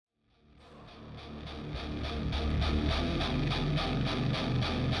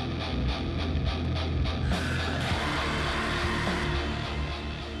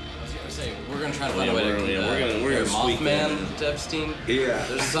We're gonna try to find a way to we're gonna Mothman to Epstein. Yeah,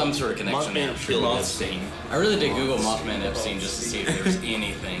 there's some sort of connection. Mothman killed Epstein. I really did Google Mothman Epstein just to see if there was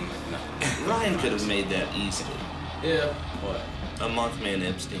anything. No. Ryan could have made that easily. Yeah. What? A Mothman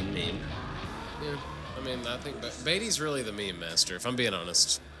Epstein meme. Yeah. I mean, I think Beatty's really the meme master, if I'm being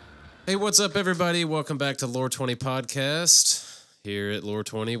honest. Hey, what's up, everybody? Welcome back to Lore 20 Podcast. Here at Lore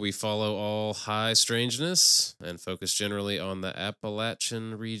 20, we follow all high strangeness and focus generally on the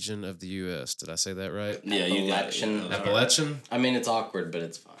Appalachian region of the U.S. Did I say that right? Yeah, you got it. Appalachian? I mean, it's awkward, but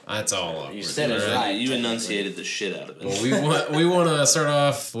it's fine. That's all awkward. You said it right. You enunciated the shit out of it. Well, we want to start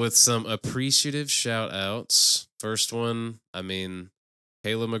off with some appreciative shout-outs. First one, Kayla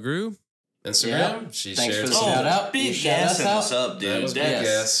McGrew. Instagram. Yeah. She Thanks shared for the some. shout out. Big gassing us up, dude. That was big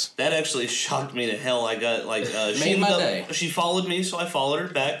gas. That actually shocked me to hell. I got Made my day. She followed me, so I followed her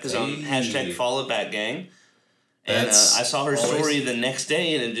back because I'm hashtag follow back gang. And I saw her story the next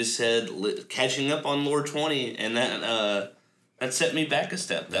day, and it just said catching up on Lore 20, and that set me back a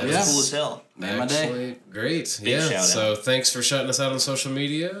step. That was cool as hell. Made my day. Great. Big shout out. So thanks for shouting us out on social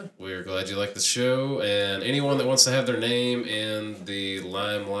media. We're glad you like the show. And anyone that wants to have their name in the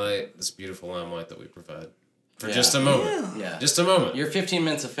limelight, this beautiful limelight that we provide. For just a moment. Yeah. Just a moment. Your 15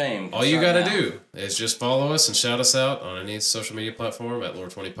 minutes of fame. All you got to do is just follow us and shout us out on any social media platform at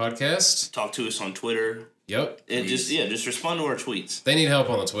Lore20 Podcast. Talk to us on Twitter. Yep. Just respond to our tweets. They need help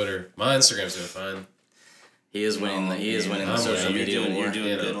on the Twitter. My Instagram's doing fine. He is winning the social media war. You're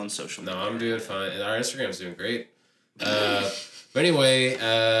doing good on social media. No, I'm doing fine. And our Instagram's doing great. But anyway,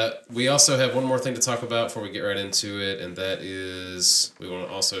 we also have one more thing to talk about before we get right into it, and that is we want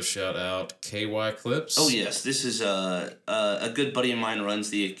to also shout out KY Clips. Oh yes, this is a good buddy of mine runs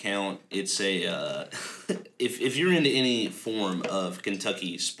the account. It's a if you're into any form of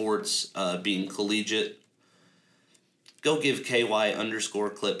Kentucky sports, being collegiate, go give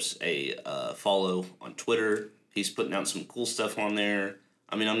KY_clips a follow on Twitter. He's putting out some cool stuff on there.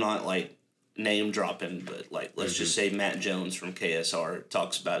 I mean, I'm not like name dropping, but like let's just say Matt Jones from KSR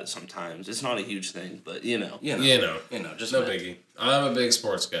talks about it sometimes. It's not a huge thing, but just no biggie. I'm a big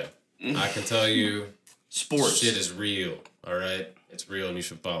sports guy. I can tell you, sports shit is real. All right, it's real, and you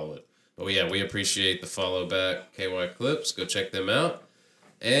should follow it. But yeah, we appreciate the follow back, KY Clips. Go check them out.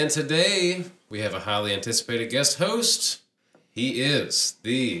 And today we have a highly anticipated guest host. He is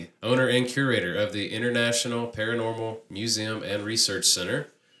the owner and curator of the International Paranormal Museum and Research Center,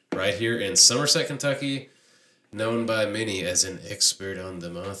 right here in Somerset, Kentucky, known by many as an expert on the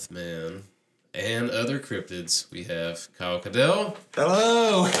Mothman and other cryptids. We have Kyle Cadell.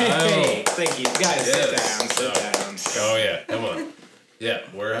 Hello. Hey, Kyle. thank you. Guys, Yes. sit down. Oh yeah, come on. Yeah,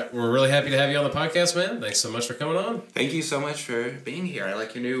 we're really happy to have you on the podcast, man. Thanks so much for coming on. Thank you so much for being here. I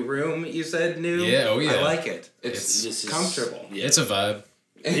like your new room. You said new. Yeah, oh yeah. I like it. This It's is comfortable. Yeah. It's a vibe.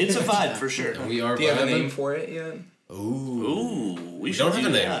 It's a vibe for sure. And we are Do you have a vibing. name for it yet? Ooh, we don't have a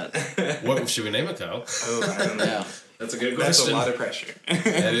name. that. What should we name it, Kyle? Oh, I don't know. Yeah. That's a good That's question. a lot of pressure.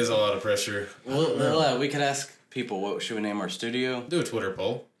 That is a lot of pressure. We could ask people, what should we name our studio? Do a Twitter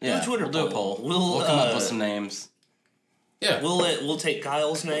poll. Yeah, Twitter we'll do a poll. poll. We'll, come up with some names. Yeah. We'll take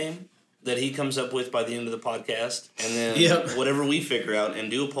Kyle's name that he comes up with by the end of the podcast, and then Yep. whatever we figure out,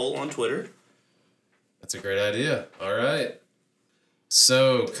 and do a poll on Twitter. That's a great idea. All right.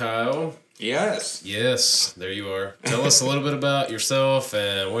 So, Kyle. Yes. Yes, there you are. Tell us a little bit about yourself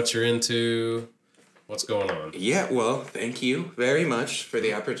and what you're into. What's going on? Yeah, well, thank you very much for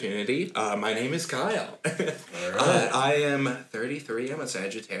the opportunity. My name is Kyle. All right. I am 33. I'm a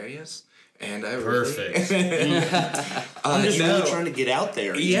Sagittarius. And I Perfect. I'm just really trying to get out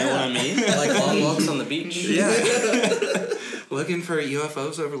there. You know what I mean? Like long walks on the beach. Yeah. Looking for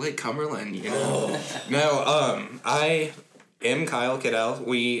UFOs over Lake Cumberland, you know. No, I am Kyle Cadell.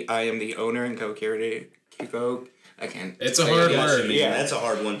 I am the owner and co-curator. It's a hard word. Yeah, that's a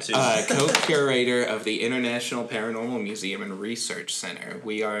hard one too. Co-curator of the International Paranormal Museum and Research Center.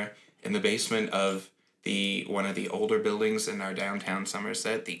 We are in the basement of one of the older buildings in our downtown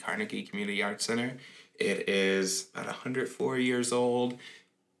Somerset, the Carnegie Community Arts Center. It is about 104 years old.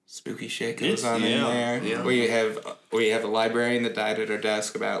 Spooky shit goes on in there. Yeah. We have a librarian that died at her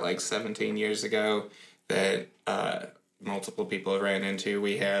desk about like 17 years ago that multiple people have ran into.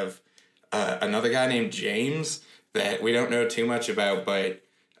 We have another guy named James that we don't know too much about, but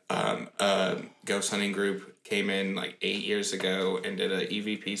a ghost hunting group came in like 8 years ago and did an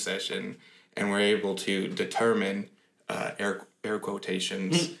EVP session, and were able to determine air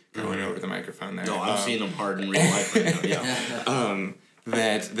quotations going over the microphone there. No, I'm seeing them hard in real life right now. Yeah.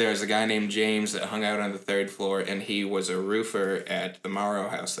 that there's a guy named James that hung out on the 3rd floor, and he was a roofer at the Morrow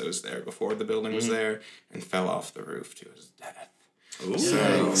house that was there before the building was there, and fell off the roof to his death.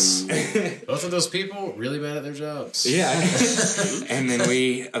 Both of those people really bad at their jobs. Yeah. And then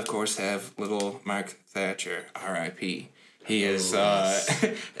we, of course, have little Mark Thatcher, R.I.P. He is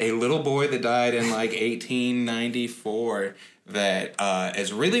a little boy that died in like 1894 that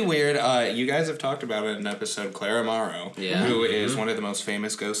is really weird. You guys have talked about it in an episode, Clara Morrow, who is one of the most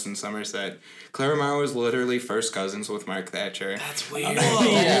famous ghosts in Somerset. Clara Morrow is literally first cousins with Mark Thatcher. That's weird.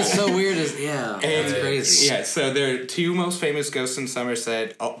 That's so weird. That's crazy. Yeah, so they're two most famous ghosts in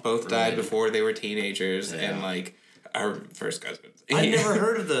Somerset. Both died before they were teenagers, and like our first cousins. I never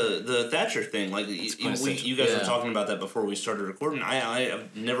heard of the Thatcher thing. Like you guys were talking about that before we started recording.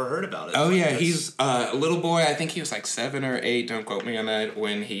 I've never heard about it. Oh yeah, he's a little boy. I think he was like 7 or 8. Don't quote me on that.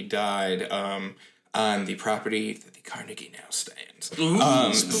 When he died, on the property that the Carnegie now stands.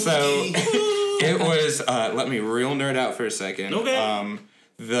 So it was. Let me real nerd out for a second. Okay.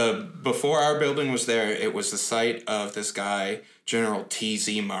 Before our building was there, it was the site of this guy, General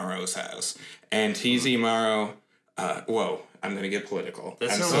T.Z. Morrow's house, and T.Z. Morrow. Whoa, I'm gonna get political. I'm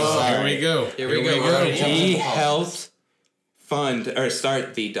so sorry. Here we go. He helped fund or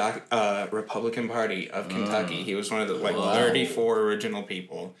start the Republican Party of Kentucky. He was one of the 34 original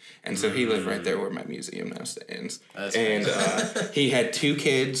people, and so he lived right there where my museum now stands. And he had 2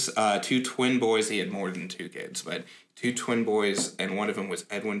 kids, 2 twin boys. He had more than 2 kids, but 2 twin boys, and one of them was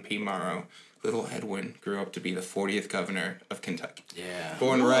Edwin P. Morrow. Little Edwin grew up to be the 40th governor of Kentucky. Yeah.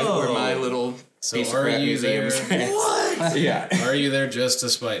 Born right where my little piece of crap museum stands. What? Yeah. Are you there just to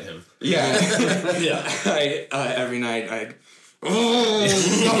spite him? Yeah. I every night I'd Got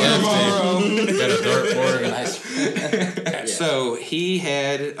a dartboard. Nice. So he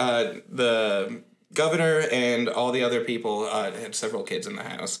had the governor and all the other people had several kids in the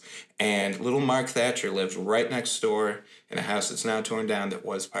house, and little Mark Thatcher lived right next door in a house that's now torn down that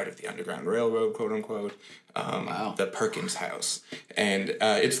was part of the Underground Railroad, quote unquote. The Perkins house, and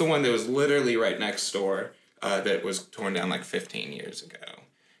it's the one that was literally right next door that was torn down like 15 years ago.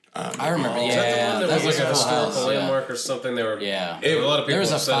 I remember. Is that the one that was like a historical landmark or something? There were a lot of people there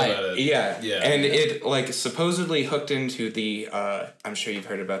was a upset fight. about it. Yeah, and it like supposedly hooked into the. I'm sure you've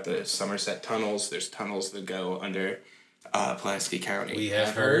heard about the Somerset tunnels. There's tunnels that go under Pulaski County. We have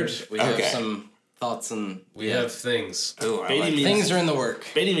I've heard. We have Okay. some thoughts and We have things. Ooh, I Beatty like means- things are in the work.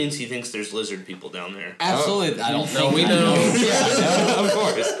 Beatty means he thinks there's lizard people down there. Absolutely. I don't No, think we I know. of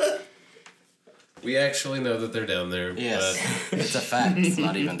course. We actually know that they're down there. Yes, it's a fact. It's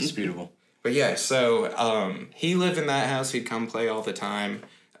not even disputable. But yeah, so he lived in that house. He'd come play all the time.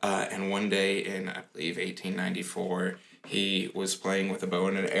 And one day in, I believe, 1894, he was playing with a bow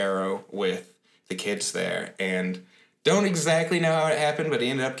and an arrow with the kids there. And don't exactly know how it happened, but he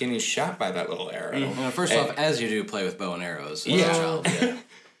ended up getting shot by that little arrow. First off, as you do, play with bow and arrows. as a Yeah. child.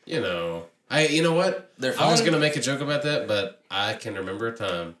 You know, you know what? They're I was fun. gonna make a joke about that, but I can remember a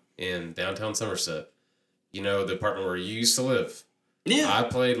time in downtown Somerset. You know, the apartment where you used to live. Yeah. I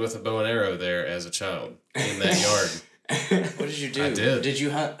played with a bow and arrow there as a child in that yard. What did you do? I did. Did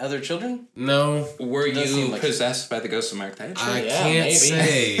you hunt other children? No, Were It does you seem like- possessed by the ghost of Mark Thatcher? I Yeah, can't maybe.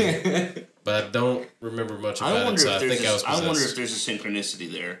 say, but I don't remember much about it. So I think I was possessed. I wonder if there's a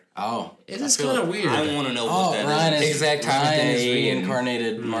synchronicity there. Oh, It is kind of weird. I want to know Oh, what that Ryan is. is Exact time of Ryan is day and-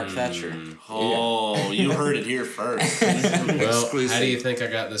 reincarnated Mark Thatcher. Oh, you heard it here first. Well, Exclusive. how do you think I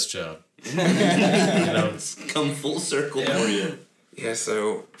got this job? You know, Come full circle for you. Yeah,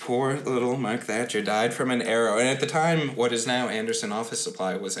 so poor little Mark Thatcher died from an arrow. And at the time, what is now Anderson Office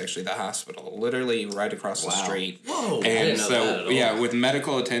Supply was actually the hospital, literally right across the street. Whoa. And didn't know so, that at all. yeah, with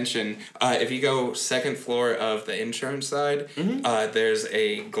medical attention, if you go second floor of the insurance side, there's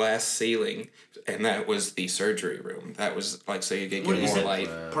a glass ceiling, and that was the surgery room. That was like so you get What is more it? light.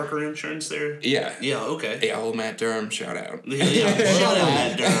 Parker Insurance there? Yeah. Yeah, okay. Yeah, old Matt Durham, shout out. Yeah. Shout out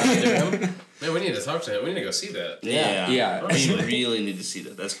Matt Durham. man, we need to talk to him. We need to go see that. Yeah. Yeah. We really need to see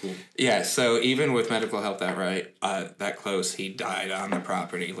that. That's cool. Yeah, so even with medical help that close, he died on the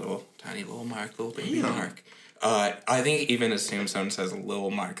property. Tiny little Mark, little baby Mark. I think even his tombstone says little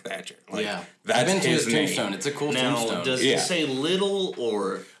Mark Thatcher. Like, Yeah. that's I've been to his name. tombstone. It's a cool Now, tombstone. does Yeah. it say little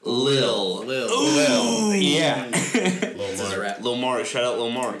or Lil? Lil. Yeah. Little Mark. Rap. Lil Mark. Shout out Lil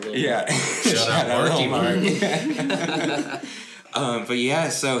Mark. Yeah. Shout out Marky Mark. But yeah,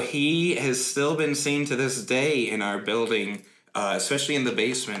 so he has still been seen to this day in our building, especially in the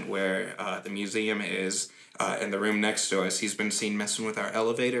basement where the museum is, in the room next to us. He's been seen messing with our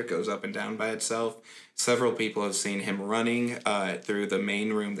elevator, it goes up and down by itself. Several people have seen him running through the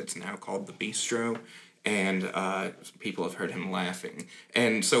main room that's now called the Bistro. and people have heard him laughing.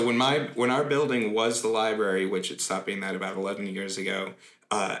 And so when our building was the library, which it stopped being that about 11 years ago,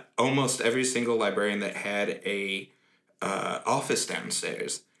 almost every single librarian that had a office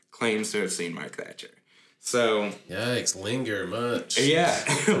downstairs claims to have seen Mark Thatcher. So Yikes, linger much. yeah,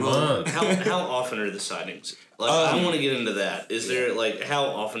 Come on. How often are the sightings? Like, I want to get into that. Is there, like, how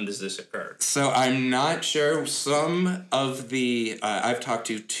often does this occur? So I'm not sure. Some of the I've talked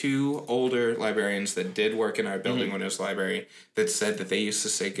to 2 older librarians that did work in our building when it was a library that said that they used to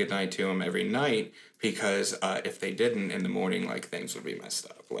say goodnight to him every night because if they didn't in the morning, like things would be messed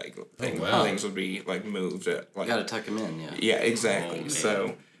up, like things would be like moved. Like, You gotta tuck him in, yeah. yeah, exactly. Oh,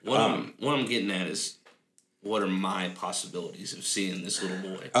 So What I'm getting at is, what are my possibilities of seeing this little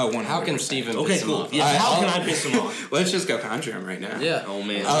boy? 100%. How can Steven Okay, piss him cool. off? Yeah, how can I piss him off? Let's just go conjure him right now. Yeah. Oh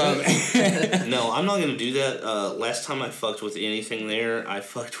man. Um, No, I'm not gonna do that. Last time I fucked with anything there, I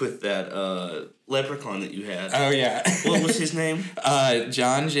fucked with that leprechaun that you had. oh yeah. What was his name?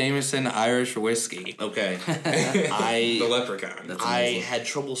 John Jameson Irish whiskey. Okay. The leprechaun. That's I amazing. had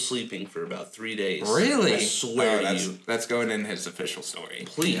trouble sleeping for about 3 days. Really? I swear to that's, you. That's going in his official story.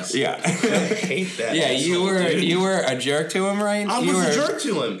 Please. Yeah. I hate that. Yeah, asshole, dude. you were a jerk to him, right? I You was a were- jerk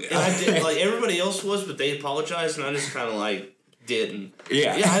to him. And I did, like, everybody else was, but they apologized, and I just kind of, like, didn't.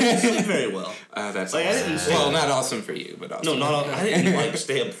 Yeah. Yeah, I didn't sleep very well. That's Like, I awesome. didn't say Well, that. not awesome for you, but awesome. No, not all, I didn't, like,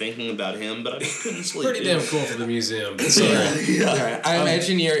 stay up thinking about him, but I just couldn't sleep. Pretty dude. damn cool for the museum. But sorry. Alright, I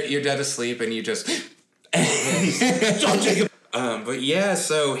imagine you're dead asleep and you just. But yeah,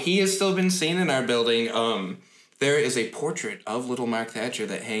 so he has still been seen in our building. There is a portrait of little Mark Thatcher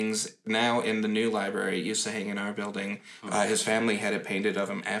that hangs now in the new library. It used to hang in our building. His family had it painted of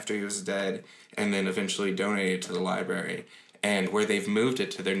him after he was dead, and then eventually donated to the library. And where they've moved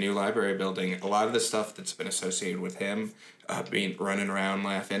it to their new library building, a lot of the stuff that's been associated with him, being running around,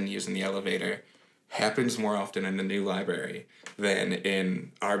 laughing, using the elevator, happens more often in the new library than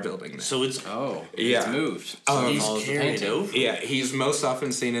in our building. Now. So it's Oh, Yeah. it's moved. he's Follows the carried painting. over. Yeah, he's most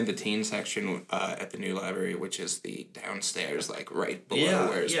often seen in the teen section at the new library, which is the downstairs, like right below Yeah,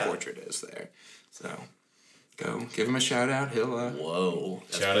 where his yeah. portrait is there. So, go give him a shout out. He'll. Whoa.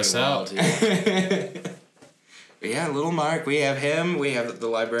 That's Shout us pretty wild, out. dude. But yeah, little Mark. We have him. We have the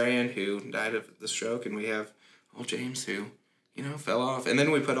librarian who died of the stroke, and we have old James who, fell off. And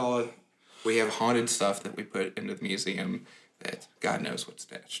then we have haunted stuff that we put into the museum that God knows what's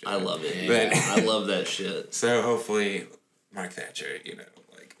attached to. I love it. But- I love that shit. So hopefully, Mark Thatcher,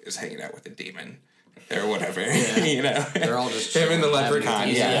 is hanging out with a demon or whatever. They're all just him and the chilling, having a leprechaun.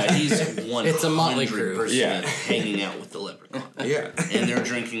 good Yeah. Yeah, he's 100% It's a motley crew. Yeah. hanging out with the leprechaun. Yeah. And they're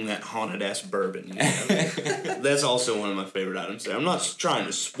drinking that haunted ass bourbon. That's also one of my favorite items there. I'm not trying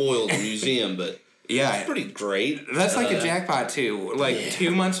to spoil the museum, but Yeah. it's pretty great. That's like a jackpot too. Like 2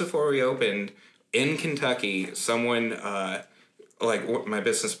 months before we opened in Kentucky, someone my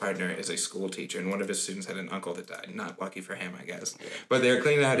business partner is a school teacher, and one of his students had an uncle that died. Not lucky for him, I guess. But they were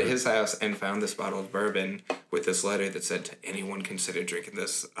cleaning out at his house and found this bottle of bourbon with this letter that said, "To anyone consider drinking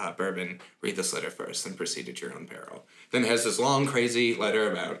this bourbon, read this letter first, and proceed at your own peril." Then it has this long, crazy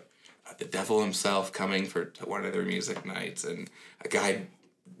letter about the devil himself coming to one of their music nights, and a guy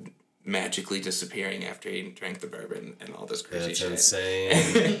magically disappearing after he drank the bourbon and all this crazy That's shit.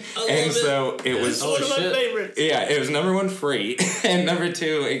 insane. And so it was one of my shit. favorites. yeah, it was number 1 free, and number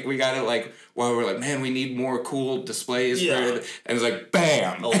 2 we got it we're like, man, we need more cool displays Yeah. for it, and it's like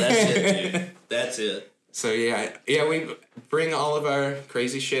bam. Oh, that's it, dude. That's it. So yeah, we bring all of our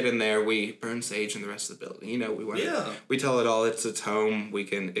crazy shit in there. We burn sage in the rest of the building. We want we tell it all it's its home.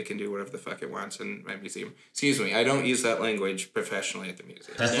 It can do whatever the fuck it wants in my museum. Excuse me, I don't use that language professionally at the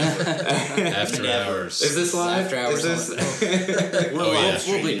museum. After Never. hours. Is this live? After hours Is this? We're Oh, yeah. live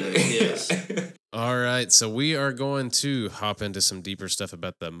streaming this, yes. All right, so we are going to hop into some deeper stuff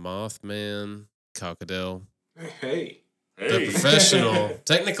about the Mothman Cockadell, Hey. the professional,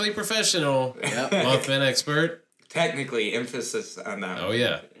 technically professional Yep. Mothman expert. Technically, emphasis on that. Oh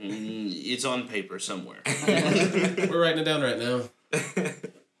yeah, It's on paper somewhere. we're writing it down right now.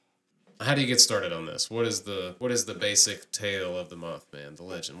 How do you get started on this? What is the basic tale of the Mothman, the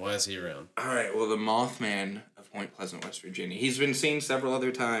legend? Why is he around? All right, well, the Mothman of Point Pleasant, West Virginia. He's been seen several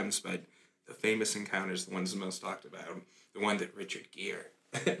other times, but the famous encounter is the one's most talked about. The one that Richard Gere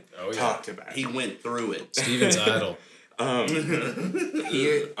Oh yeah, talked about. He went through it. Steven's idol.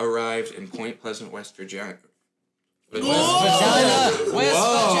 He arrived in Point Pleasant, West Virginia. West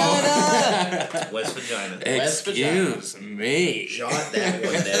West Vagina. Excuse me. Jot that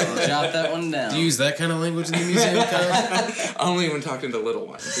one down. Jot that one down. Do you use that kind of language in the museum, Kyle? Only when talking to little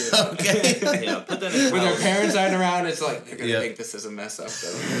ones. You know? Okay. Yeah, put that in. When their Kyle's- parents aren't around, it's like they're gonna Yeah. think this is a mess up.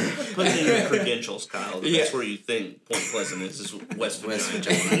 Though. Put it in your credentials, Kyle. Yeah. That's where you think Point Pleasant is West West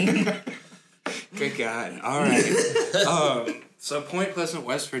Virginia. Virginia. Good God! All right. So Point Pleasant,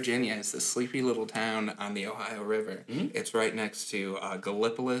 West Virginia, is this sleepy little town on the Ohio River. It's right next to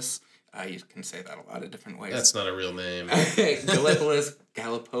Gallipolis. You can say that a lot of different ways. That's not a real name. Gallipolis,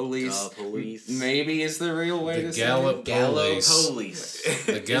 Gallipolis. Police. Maybe is the real way The to say it. Gallipolis. Police.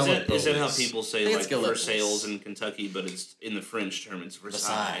 The Gallipolis. Is that how people say think like it's Gallipolis. Versailles in Kentucky, but it's in the French term it's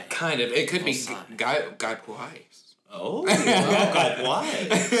Versailles. Kind of. It could be Versailles. Guy Poise. Oh, God, why?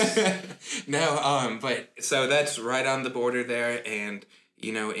 No, but so that's right on the border there, and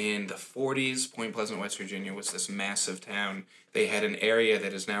you know, in the 40s, Point Pleasant, West Virginia was this massive town. They had an area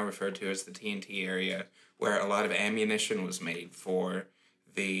that is now referred to as the TNT area, where a lot of ammunition was made for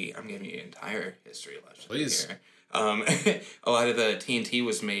the. I'm giving you an entire history lesson Please. here. A lot of the TNT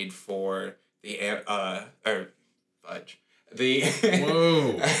was made for the fudge. The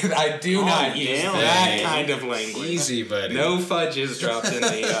Whoa. I do not use down, that man. kind of language. Easy, buddy. No fudges dropped in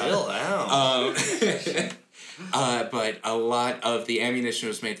the. Chill out. But a lot of the ammunition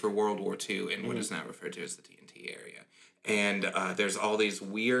was made for World War II in what is now referred to as the TNT area. And there's all these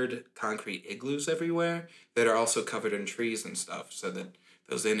weird concrete igloos everywhere that are also covered in trees and stuff so that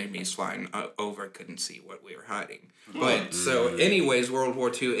those enemies flying over couldn't see what we were hiding. But so anyways, World War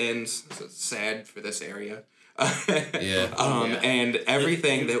II ends. So it's sad for this area. Yeah. And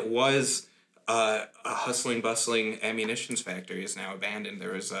everything that was a hustling, bustling ammunitions factory is now abandoned.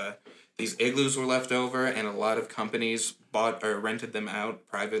 There was these igloos were left over, and a lot of companies bought or rented them out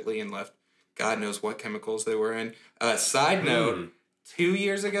privately and left God knows what chemicals they were in. Side note, a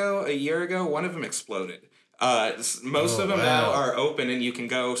year ago, one of them exploded. Most of them now wow. are open, and you can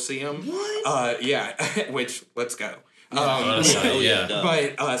go see them. What? Yeah, which, let's go. Honestly, yeah.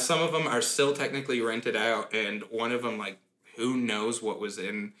 But some of them are still technically rented out, and one of them, like, who knows what was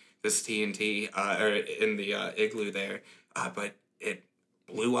in this TNT or in the igloo there, but it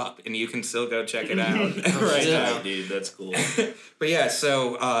blew up, and you can still go check it out right now. Dude, that's cool. But yeah,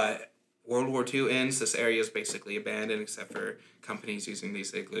 so World War II ends. This area is basically abandoned except for companies using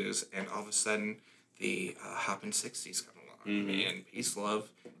these igloos, and all of a sudden, the hoppin' 60s come along, and Peace, Love,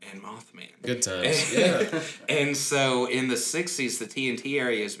 and Mothman. Good times. Yeah. And so in the 60s, the TNT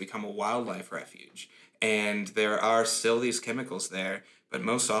area has become a wildlife refuge. And there are still these chemicals there, but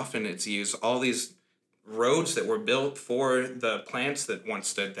most often it's used. All these roads that were built for the plants that once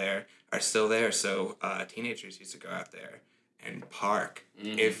stood there are still there. So teenagers used to go out there and park,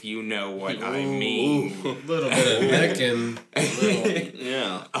 if you know what I mean. A little bit of necking.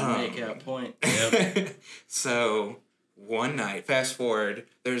 Yeah. Make out point. Yep. So one night, fast forward,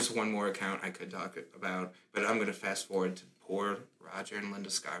 there's one more account I could talk about, but I'm going to fast forward to poor Roger and Linda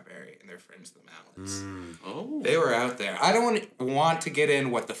Scarberry and their friends, the Mallets. Oh. They were out there. I don't want to get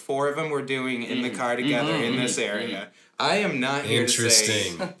in what the four of them were doing in the car together in this area. I am not here to say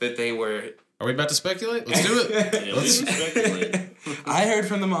Interesting. that they were... Are we about to speculate? Let's do it. Yeah, we can speculate. I heard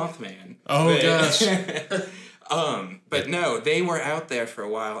from the Mothman. Oh, gosh. But no, they were out there for a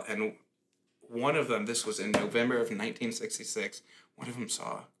while, and one of them, this was in November of 1966, one of them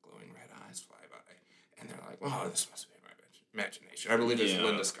saw glowing red eyes fly by, and they're like, "Oh, this must be my imagination." I believe it's Yeah.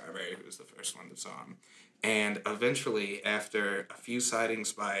 Linda Scarberry who was the first one that saw him. And eventually, after a few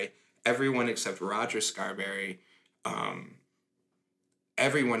sightings by everyone except Roger Scarberry,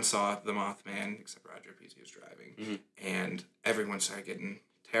 everyone saw the Mothman except Roger because he was driving, and everyone started getting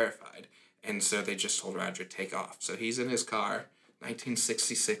terrified. And so they just told Roger, take off. So he's in his car,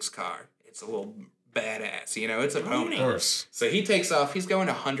 1966 car. It's a little badass, you know, it's a pony. Of course. So he takes off, he's going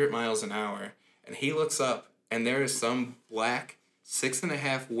 100 miles an hour, and he looks up, and there is some black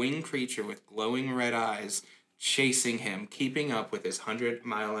 6.5 winged creature with glowing red eyes chasing him, keeping up with his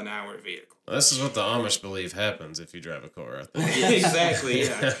 100-mile-an-hour vehicle. This is what the Amish believe happens if you drive a car out there. Exactly,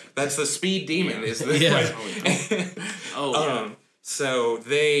 yeah. That's the speed demon, is the Yeah. Oh, yeah. So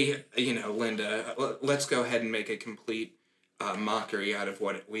they, you know, Linda, let's go ahead and make a complete mockery out of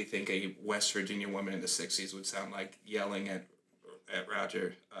what we think a West Virginia woman in the 60s would sound like yelling at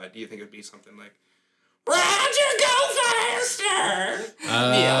Roger. Do you think it would be something like, Roger, go faster!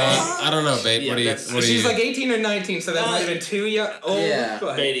 I don't know, babe. Yeah, what do you? that's- What do She's you? like 18 or 19, so that might have been too young. Oh, Yeah. go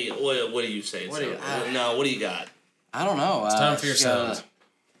ahead. Beatty, what do you say? What do you- No, what do you got? I don't know. It's time for your sound.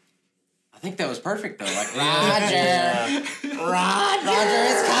 I think that was perfect though. Like Roger, Roger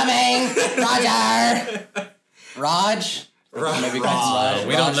is coming. Roger. Raj? Maybe Raj.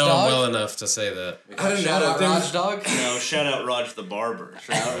 We don't Raj know Dog? him well enough to say that. I don't Shout know. out Raj Dog? No, shout out Raj the barber.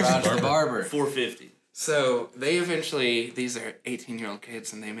 Raj the Barber. 450. So they eventually, these are 18-year-old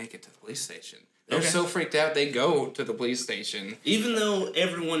kids, and they make it to the police station. They're Okay. so freaked out, they go to the police station. Even though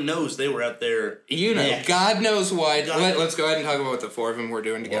everyone knows they were out there. You know, next. God knows what. God- Let's go ahead and talk about what the four of them were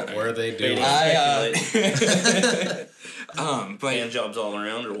doing together. What were they They doing? were I, but hand jobs all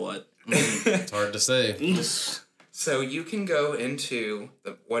around or what? It's hard to say. so you can go into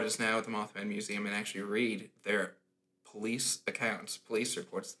what is now the Mothman Museum and actually read their police accounts, police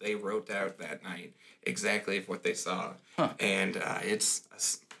reports they wrote out that night, exactly of what they saw. And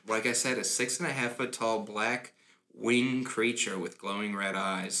it's, like I said, a 6.5 foot tall black winged creature with glowing red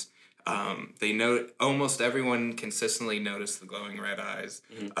eyes. They note almost everyone consistently noticed the glowing red eyes.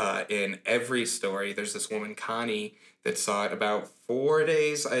 In every story, there's this woman Connie that saw it about 4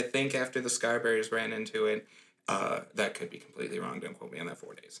 days, I think, after the Scarberries ran into it. That could be completely wrong. Don't quote me on that.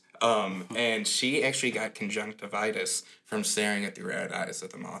 4 days. And she actually got conjunctivitis from staring at the red eyes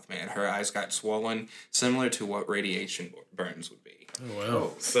of the Mothman. Her eyes got swollen, similar to what radiation burns would be. Oh,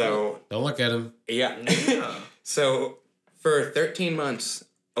 wow. So Don't look at him. yeah. So for 13 months,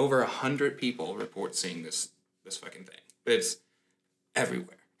 over 100 people report seeing this fucking thing. It's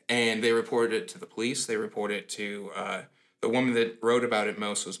everywhere. And they report it to the police. They report it to the woman that wrote about it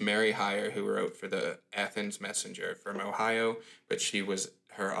most was Mary Heyer, who wrote for the Athens Messenger from Ohio, but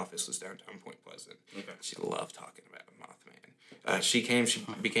her office was downtown Point Pleasant. Okay. She loved talking about Mothman. She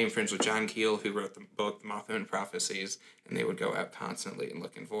became friends with John Keel, who wrote the book The Mothman Prophecies, and they would go out constantly and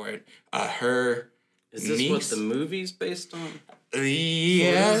looking for it. Her Is this niece, what the movie's based on?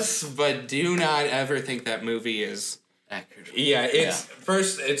 yes, but do not ever think that movie is. Accurate. Yeah,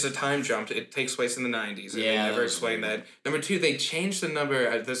 first, it's a time jump. It takes place in the 90s, and they Yeah, never that was explain weird. that. Number two, they changed the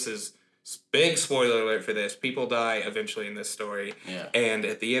number. This is big spoiler alert for this. People die eventually in this story. Yeah. And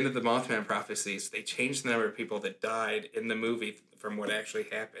at the end of the Mothman Prophecies, they changed the number of people that died in the movie from what actually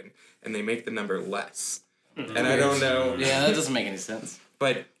happened, and they make the number less. And I don't know. Yeah, that doesn't make any sense.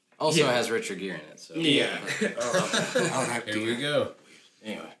 But Also, Yeah. it has Richard Gere in it, so. yeah. that Here we go.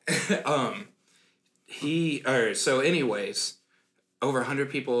 Anyway. So anyways, over 100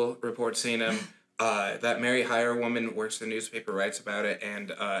 people report seeing him. That Mary Heyer woman works the newspaper, writes about it,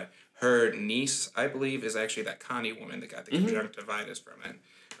 and her niece, I believe, is actually that Connie woman that got the conjunctivitis from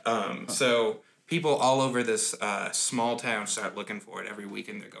it. So people all over this small town start looking for it. Every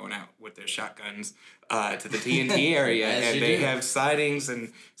weekend they're going out with their shotguns to the TNT area, As and you they do. have sightings,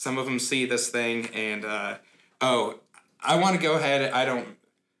 and some of them see this thing, and I want to go ahead. I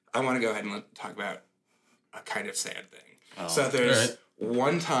want to go ahead and talk about a kind of sad thing. So there's Alright.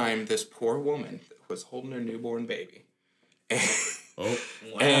 one time this poor woman was holding her newborn baby. Oh,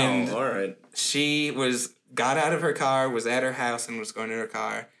 Wow. And- all right. She got out of her car, was at her house, and was going to her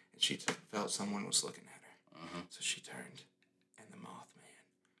car, and she felt someone was looking at her. So she turned, and the Mothman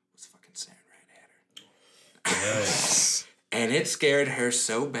was fucking staring right at her. nice. And it scared her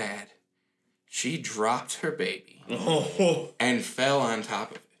so bad, she dropped her baby Oh. and fell on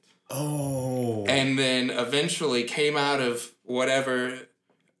top of it. Oh. And then eventually came out of whatever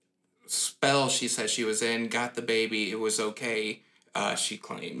spell she said she was in, got the baby, it was okay, she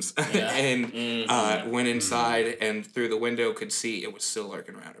claims. And went inside and through the window could see it was still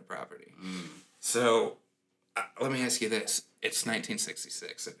lurking around her property. So let me ask you this. It's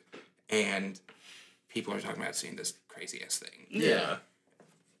 1966 and people are talking about seeing this crazy ass thing. Yeah.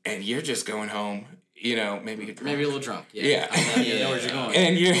 And you're just going home, maybe you're drunk. Maybe a little drunk. Yeah. I know where you're going.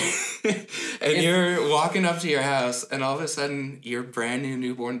 And you're walking up to your house, and all of a sudden, your brand new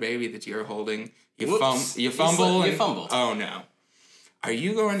newborn baby that you're holding, you Whoops. fumble. You fumbled. Oh no! Are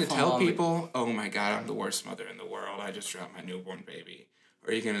you going to tell Fumble. people, "Oh my God, I'm the worst mother in the world. I just dropped my newborn baby"? Or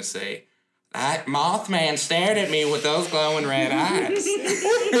are you gonna say, "That Mothman stared at me with those glowing red eyes,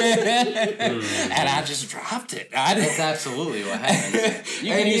 and I just dropped it"? That's absolutely what happens.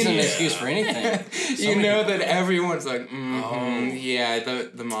 You can use an excuse for anything. You know that everyone's like, yeah,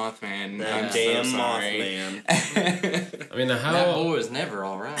 the Mothman. That I'm damn so sorry. Mothman. I mean, That how boy was never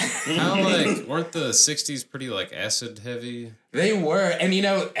all right. weren't the 60s pretty acid heavy? They were, and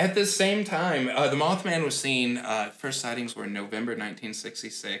at the same time, the Mothman was seen. First sightings were November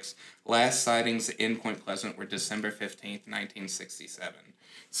 1966. Last sightings in Point Pleasant were December 15th, 1967.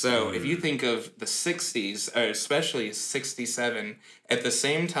 So if you think of the 60s, or especially 67, at the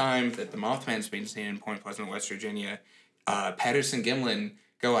same time that the Mothman's being seen in Point Pleasant, West Virginia, Patterson Gimlin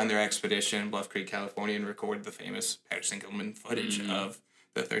go on their expedition in Bluff Creek, California, and record the famous Patterson Gimlin footage of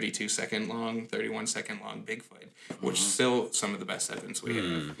the 32-second long, 31-second long Bigfoot, which is still some of the best evidence we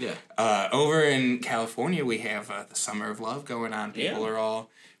have. Yeah. Over in California, we have the Summer of Love going on. People are all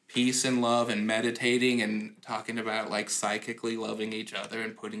peace and love and meditating and talking about like psychically loving each other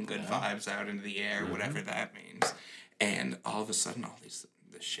and putting good vibes out into the air, whatever that means. And all of a sudden,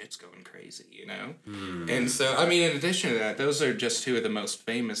 the shit's going crazy, you know? And so, I mean, in addition to that, those are just two of the most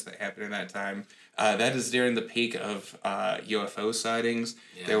famous that happened in that time. That is during the peak of UFO sightings.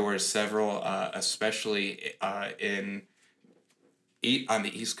 Yeah. There were several, especially on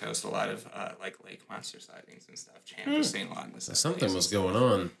the East Coast, a lot of like lake monster sightings and stuff. Champ, St. Loch Ness. Something was going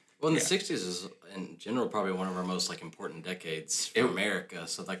on. Well, in the 60s is, in general, probably one of our most, like, important decades for America.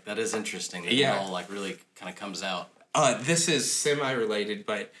 So, like, that is interesting. That it all, like, really kind of comes out. This is semi-related,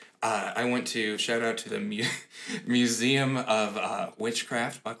 but I went to, shout out to the Museum of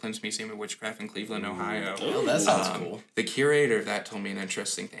Witchcraft, Buckland's Museum of Witchcraft in Cleveland, Ohio. Oh, that sounds cool. The curator of that told me an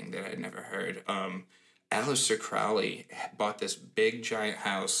interesting thing that I'd never heard. Aleister Crowley bought this big, giant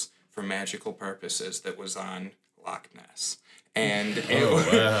house for magical purposes that was on Loch Ness. And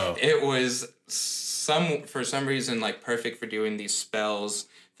it was for some reason like perfect for doing these spells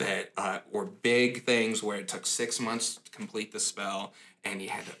that were big things where it took 6 months to complete the spell, and you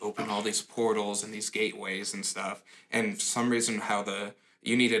had to open all these portals and these gateways and stuff. And for some reason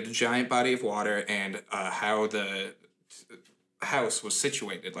you needed a giant body of water, and how the house was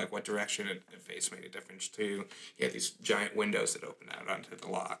situated, like what direction it faced, made a difference too. You had these giant windows that opened out onto the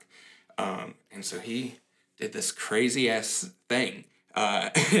loch. And so he did this crazy ass thing.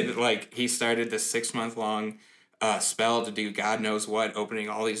 Like he started this 6 month long spell to do God knows what, opening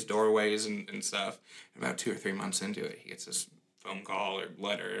all these doorways and stuff. And about 2 or 3 months into it, he gets this phone call or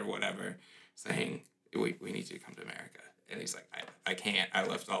letter or whatever saying, we need you to come to America. And he's like, I can't. I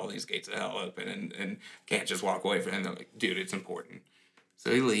left all these gates of hell open and can't just walk away from it. And they're like, dude, it's important.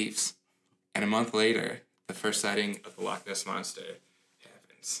 So he leaves. And a month later, the first sighting of the Loch Ness Monster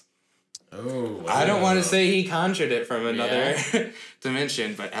happens. Oh, wow. I don't want to say he conjured it from another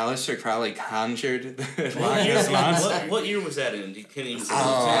dimension, but Aleister Crowley conjured the Loch Ness Monster. What year was that in? You can't even say.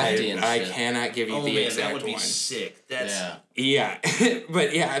 I cannot give you the exact that would be one. sick. That's Yeah,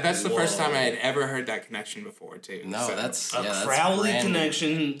 but that's the first time I had ever heard that connection before too. No, so. that's Crowley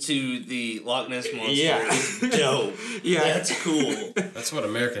connection to the Loch Ness Monster is dope. That's cool. That's what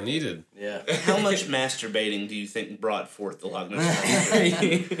America needed. Yeah. How much masturbating do you think brought forth the Loch Ness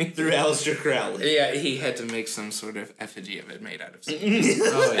Monster through Aleister Crowley? Yeah, he had to make some sort of effigy of it made out of stone.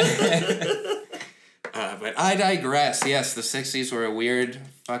 But I digress. Yes, the 60s were a weird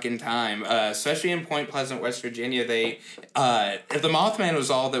fucking time, especially in Point Pleasant, West Virginia. If the Mothman was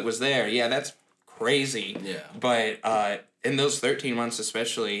all that was there, that's crazy. Yeah. But in those 13 months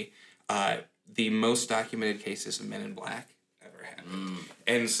especially, the most documented cases of Men in Black ever happened.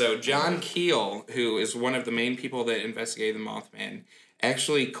 And so John Keel, who is one of the main people that investigated the Mothman,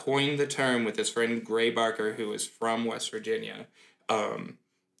 actually coined the term with his friend Gray Barker, who is from West Virginia,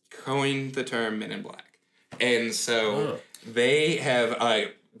 coined the term Men in Black. And so they have,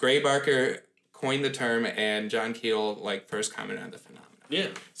 Gray Barker coined the term, and John Keel, first commented on the phenomenon. Yeah.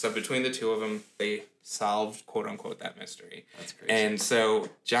 So between the two of them, they solved, quote unquote, that mystery. That's crazy. And so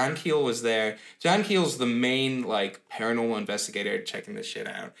John Keel was there. John Keel's the main, paranormal investigator checking this shit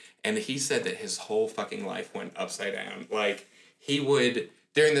out. And he said that his whole fucking life went upside down. He would,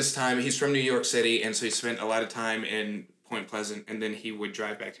 during this time, he's from New York City, and so he spent a lot of time in Point Pleasant, and then he would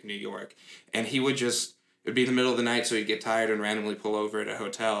drive back to New York. And he would it would be the middle of the night, so he'd get tired and randomly pull over at a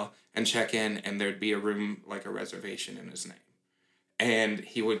hotel and check in, and there'd be a room, a reservation in his name. And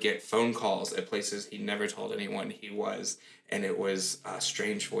he would get phone calls at places he never told anyone he was, and it was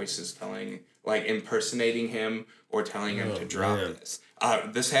strange voices impersonating him or telling him to drop this.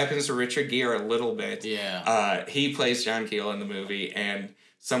 This happens to Richard Gere a little bit. Yeah. He plays John Keel in the movie, and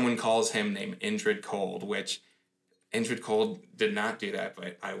someone calls him named Indrid Cold, which Indrid Cold did not do that,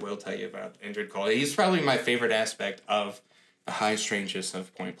 but I will tell you about Indrid Cold. He's probably my favorite aspect of the high strangeness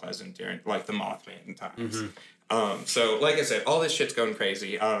of Point Pleasant during, the Mothman times. So, like I said, all this shit's going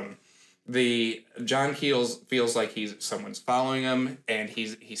crazy. The John Keel feels like someone's following him, and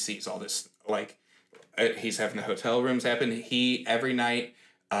he sees all this, he's having the hotel rooms happen. He, every night,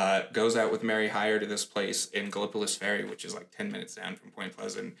 goes out with Mary Hyre to this place in Gallipolis Ferry, which is 10 minutes down from Point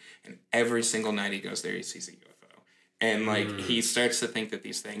Pleasant, and every single night he goes there, he sees a UFO. And, he starts to think that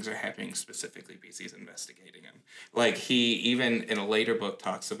these things are happening specifically because he's investigating them. He, even in a later book,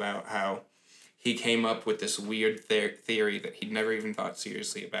 talks about how he came up with this weird theory that he'd never even thought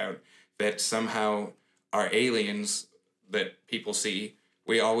seriously about, that somehow our aliens that people see,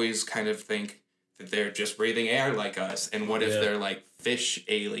 we always kind of think that they're just breathing air like us, and what if they're like fish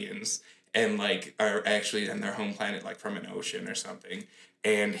aliens and like are actually on their home planet, like from an ocean or something.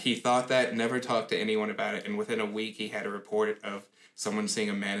 And he thought that, never talked to anyone about it, and within a week he had a report of someone seeing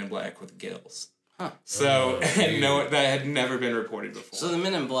a man in black with gills. Huh. So that had never been reported before. So the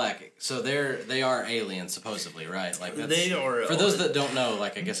Men in Black, so they are aliens supposedly, right? Like that's, they are. For those that don't know,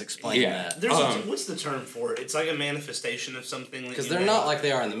 like I guess explain that. There's what's the term for it? It's like a manifestation of something. Because they're not like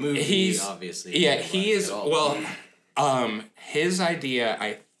they are in the movie. Obviously. Yeah, he is. Well, his idea,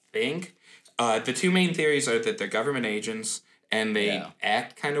 I think, the two main theories are that they're government agents and they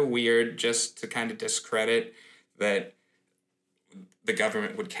act kind of weird just to kind of discredit that the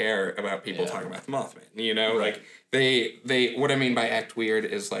government would care about people talking about the Mothman. You know, like they what I mean by act weird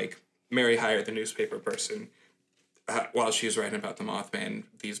is like Mary Hyre, the newspaper person, while she was writing about the Mothman,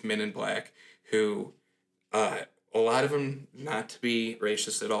 these men in black who, a lot of them, not to be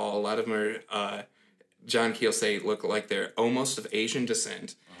racist at all, a lot of them are, John Keel say, look like they're almost of Asian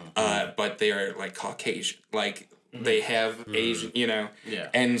descent, but they are like Caucasian. Like they have Asian, you know? Yeah.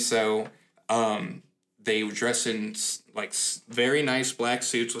 And so they dress in like very nice black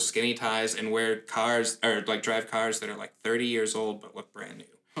suits with skinny ties and wear cars, or like drive cars that are like 30 years old but look brand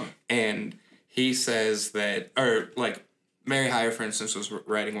new. And he says that, or like Mary Hyre, for instance, was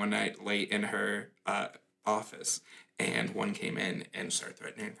writing one night late in her office, and one came in and started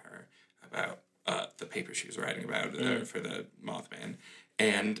threatening her about the paper she was writing about for the Mothman.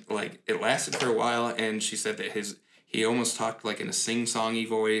 And like it lasted for a while, and she said that he almost talked like in a sing-songy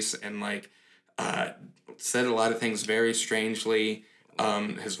voice, and like said a lot of things very strangely.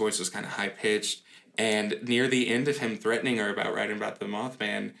 His voice was kind of high-pitched. And near the end of him threatening her about writing about the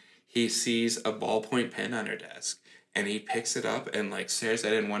Mothman, he sees a ballpoint pen on her desk. And he picks it up and like stares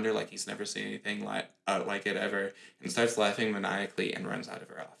at it in wonder, like he's never seen anything like it ever, and starts laughing maniacally and runs out of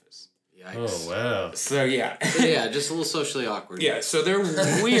her office. Yikes. Oh, wow. So yeah. Just a little socially awkward. Yeah, so they're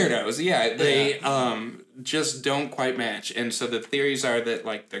weirdos. Yeah, they just don't quite match. And so the theories are that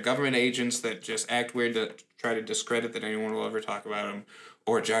like they're government agents that just act weird to try to discredit that anyone will ever talk about them.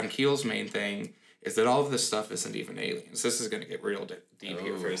 Or John Keel's main thing is that all of this stuff isn't even aliens. This is going to get real deep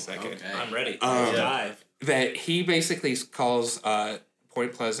here for a second. Okay. I'm ready. Dive. That he basically calls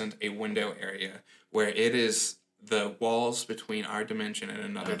Point Pleasant a window area where it is the walls between our dimension and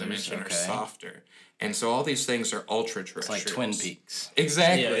another dimension are softer. And so all these things are ultra-terrestrial. It's like Twin Peaks.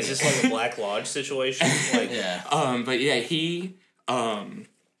 Exactly. Yeah, is this like a Black Lodge situation? Like, But yeah, he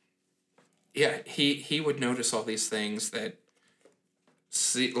would notice all these things that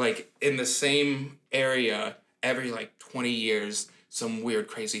like in the same area every like 20 years some weird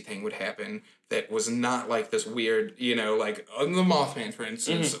crazy thing would happen that was not like this weird, you know, like the Mothman, for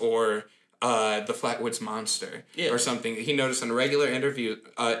instance, or the Flatwoods Monster or something. He noticed on regular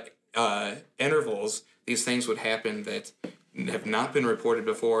intervals these things would happen that have not been reported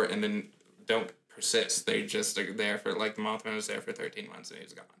before and then don't persist. They just are there for, like the Mothman was there for 13 months and he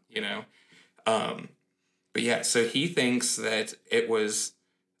was gone, you know? But yeah, so he thinks that it was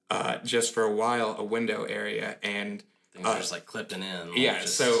just for a while a window area, and Things are just like clipping in. Yeah,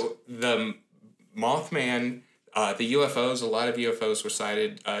 so the Mothman, the UFOs, a lot of UFOs were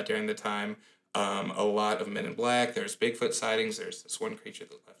sighted during the time. A lot of Men in Black. There's Bigfoot sightings. There's this one creature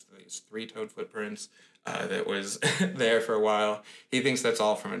that left these 3-toed footprints that was there for a while. He thinks that's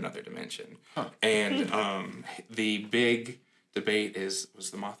all from another dimension. Huh. And the big debate was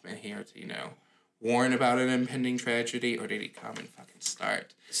the Mothman here to, you know, warn about an impending tragedy, or did he come and fucking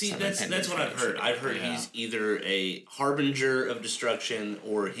start? See, that's what I've heard. I've heard he's either a harbinger of destruction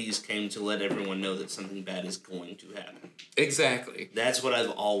or he's came to let everyone know that something bad is going to happen. Exactly. That's what I've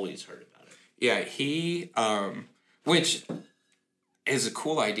always heard about it. Yeah, he, which is a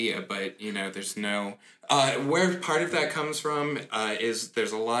cool idea, but, you know, there's no, where part of that comes from is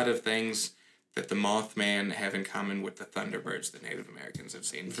there's a lot of things that the Mothman have in common with the Thunderbirds that Native Americans have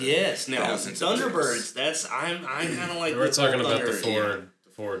seen. Yes, now Thunderbirds. That's I'm kind of like. We're talking about the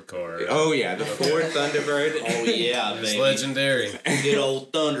Ford car. Right? Oh yeah, the Ford Thunderbird. Oh yeah, it's baby. Legendary. Good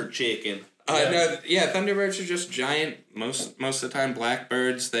old Thunder Chicken. Thunderbirds are just giant, most of the time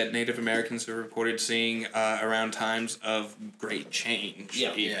blackbirds that Native Americans have reported seeing around times of great change.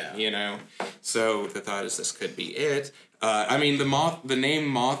 Yeah. You know, so the thought is this could be it. I mean, the name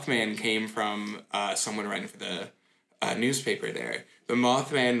Mothman came from someone writing for the newspaper there. The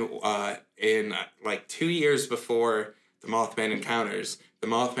Mothman, in like 2 years before the Mothman encounters, the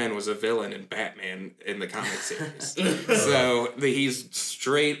Mothman was a villain in Batman in the comic series. So he's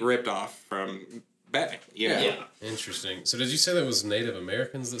straight ripped off from Batman. Yeah. Interesting. So did you say that was Native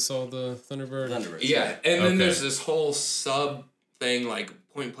Americans that saw the Thunderbird? Yeah, and then there's this whole sub thing, like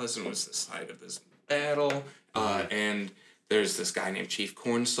Point Pleasant was the site of this battle. And there's this guy named Chief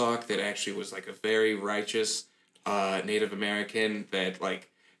Cornstalk that actually was like a very righteous Native American that like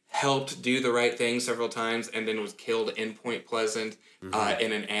helped do the right thing several times and then was killed in Point Pleasant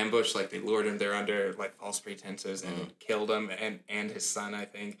in an ambush. Like they lured him there under like false pretenses and killed him and his son, I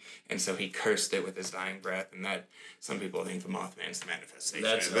think. And so he cursed it with his dying breath, and that some people think the Mothman's the manifestation.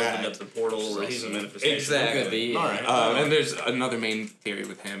 That's of that. opened up the portal where he's a manifestation. Exactly. Could be. All right. And there's another main theory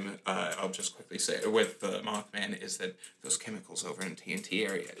with him, I'll just quickly say, with the Mothman, is that those chemicals over in TNT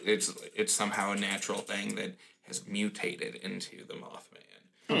area, it's somehow a natural thing that has mutated into the Mothman.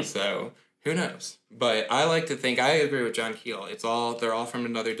 So, who knows? But I like to think, I agree with John Keel, they're all from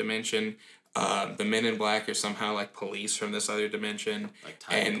another dimension. The Men in Black are somehow like police from this other dimension. Like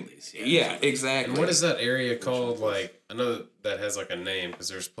time police, yeah, exactly. And what is that area called? Like, I know that has like a name because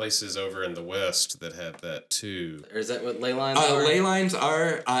there's places over in the West that have that too. Or is that what ley lines are? Ley lines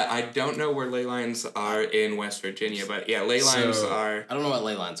are, I don't know where ley lines are in West Virginia, but yeah, ley lines are. I don't know what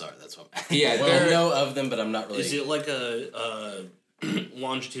ley lines are. That's what. Yeah, I know of them, but I'm not really. Is it like a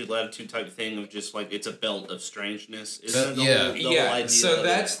longitude, latitude type thing of just like it's a belt of strangeness? Isn't the whole idea so of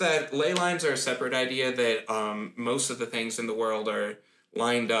that's that. Ley lines are a separate idea that most of the things in the world are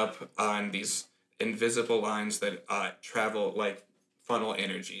lined up on these invisible lines that travel like funnel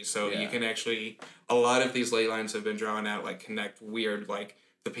energy. So you can actually, a lot of these ley lines have been drawn out, like connect weird, like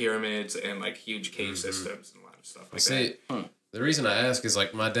the pyramids and like huge cave systems and a lot of stuff like that. The reason I ask is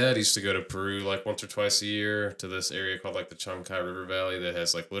like my dad used to go to Peru like once or twice a year to this area called like the Chancay River Valley that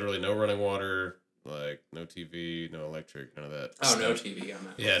has like literally no running water, like no TV, no electric, none of that. Oh, no TV on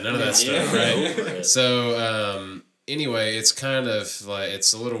that. Yeah, none of that stuff, right? So anyway, it's kind of like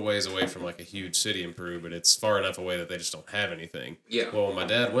it's a little ways away from like a huge city in Peru, but it's far enough away that they just don't have anything. Yeah. Well, when my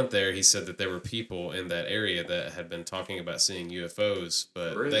dad went there, he said that there were people in that area that had been talking about seeing UFOs,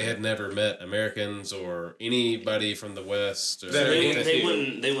 but they had never met Americans or anybody from the West. Or they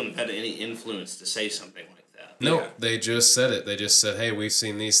wouldn't have had any influence to say something like that. No, they just said it. They just said, "Hey, we've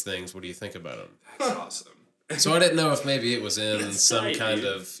seen these things. What do you think about them?" That's awesome. So I didn't know if maybe it was in some tight, kind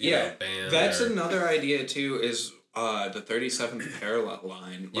dude. of you know, band. That's or... another idea too. Is the 37th parallel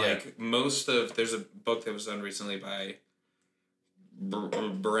line. Like there's a book that was done recently by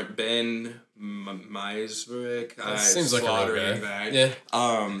Ben Meiserick. Seems like a real guy. That. Yeah.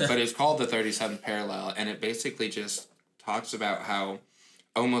 But it's called the 37th parallel, and it basically just talks about how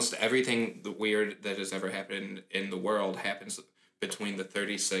almost everything weird that has ever happened in the world happens between the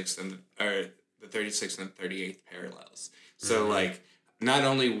 36th and the 36th and 38th parallels. So like not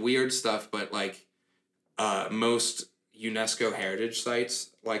only weird stuff, but like most UNESCO heritage sites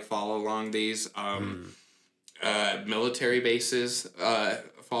like fall along these. Military bases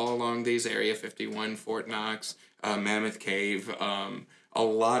fall along these. Area 51, Fort Knox, Mammoth Cave. A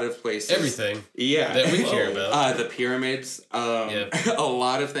lot of places. Everything. Yeah. That we care about. The pyramids. A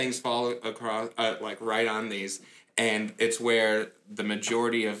lot of things fall across, like right on these, and it's where the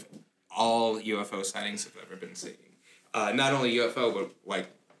majority of all UFO sightings have ever been seen. Not only UFO, but like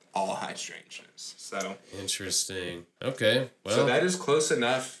all high strangeness. So interesting. Okay. Well, so that is close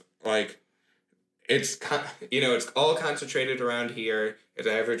enough. Like, it's it's all concentrated around here. It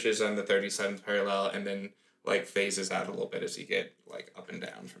averages on the 37th parallel, and then like phases out a little bit as you get like up and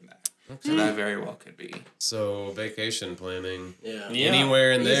down from that. Okay. So that very well could be. So vacation planning. Yeah.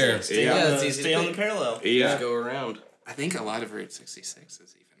 Anywhere in there. It's easy. Stay on the parallel. Yeah. Just go around. I think a lot of Route 66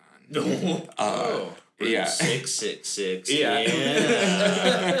 is even on. No. Yeah. 666.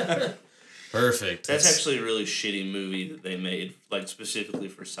 Yeah. Perfect. That's actually a really shitty movie that they made, like specifically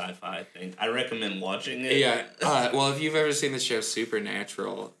for sci-fi, I think. I recommend watching it. Yeah. Well, if you've ever seen the show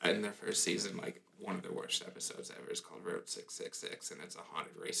Supernatural, in their first season, like one of the worst episodes ever is called Route 666, and it's a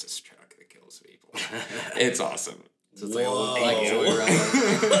haunted racist truck that kills people. It's awesome. So it's like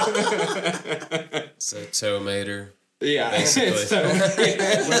Joyride. So Tow Mater. Yeah. Basically. With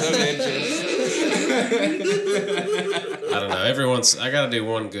an engine. I don't know. I got to do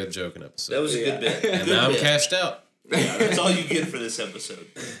one good joke an episode. That was a good bit. And now I'm cashed out. Yeah, that's all you get for this episode.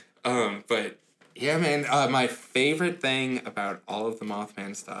 But yeah, man, my favorite thing about all of the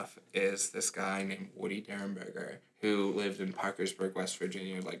Mothman stuff is this guy named Woody Derenberger who lived in Parkersburg, West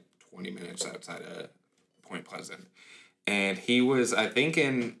Virginia, like 20 minutes outside of Point Pleasant. And he was, I think,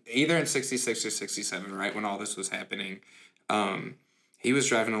 either in 66 or 67, right when all this was happening. He was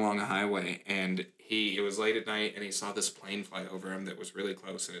driving along a highway, and it was late at night, and he saw this plane fly over him that was really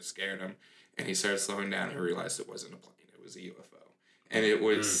close, and it scared him. And he started slowing down and realized it wasn't a plane, it was a UFO. And it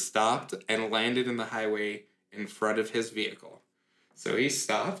was stopped and landed in the highway in front of his vehicle. So he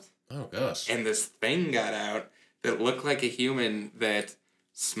stopped. Oh, gosh. And this thing got out that looked like a human that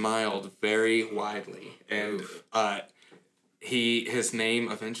smiled very widely, and his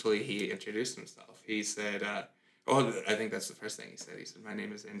name eventually he introduced himself. He said, I think that's the first thing he said. He said, "My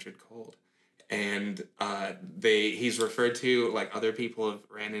name is Indrid Cold." And he's referred to, like, other people have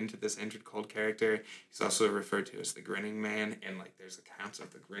ran into this Indrid Cold character. He's also referred to as the Grinning Man, and, like, there's accounts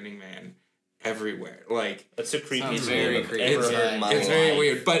of the Grinning Man everywhere. Like, that's the creepiest very thing creepy. I've ever heard in my it's life. very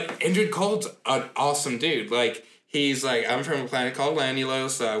weird. But Indrid Cold's an awesome dude. Like, he's like, I'm from a planet called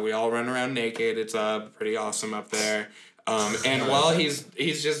Lanulos. We all run around naked. It's pretty awesome up there. And while he's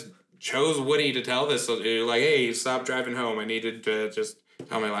just chose Woody to tell this, like, hey, stop driving home. I needed to just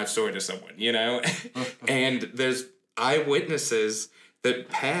tell my life story to someone, you know? And there's eyewitnesses that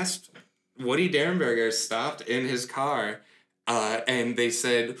passed Woody Derenberger, stopped in his car, and they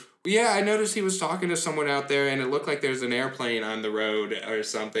said, yeah, I noticed he was talking to someone out there, and it looked like there's an airplane on the road or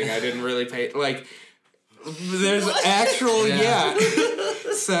something. I didn't really pay... Like, there's actual... Yeah.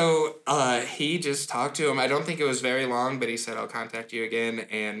 So, he just talked to him. I don't think it was very long, but he said, I'll contact you again.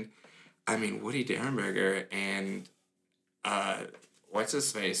 And, I mean, Woody Derenberger and... what's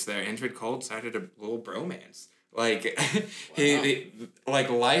his face there? Indrid Cold started a little bromance. Like, he like,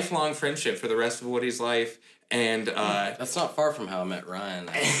 lifelong friendship for the rest of Woody's life. And, That's not far from how I met Ryan,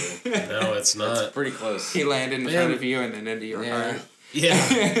 actually. No, it's not. It's pretty close. he landed in front of you and then into your heart. Yeah.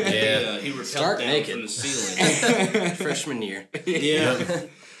 He rappelled Start down naked. from the ceiling. Freshman year. Yeah.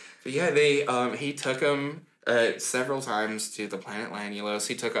 But yeah, he took him several times to the planet Lanulos.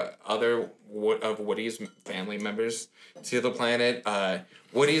 He took other of Woody's family members to the planet.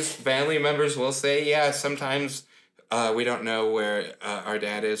 Woody's family members will say, yeah, sometimes we don't know where our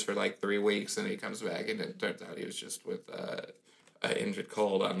dad is for like 3 weeks, and he comes back, and it turns out he was just with Indrid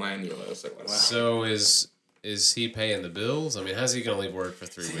Cold on Lanulos. Wow. So is he paying the bills? I mean, how's he going to leave work for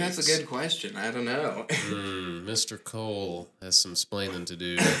 3 weeks? That's a good question. I don't know. Mr. Cole has some splaining to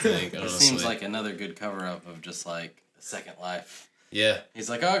do, I think, It honestly. seems like another good cover-up of just, like, a second life. Yeah. He's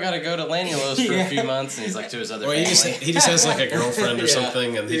like, oh, I gotta go to Lanulos for a few months, and he's like to his other Well, family. he just has like a girlfriend or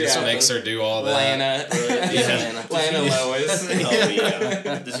something, and he just makes her do all that. Lana. Yeah. Lana Lois. Oh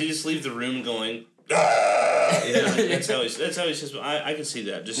yeah. Does he just leave the room going? Yeah, that's how he says. I can see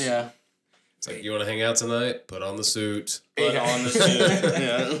that. Just It's like, you want to hang out tonight? Put on the suit. put on the suit.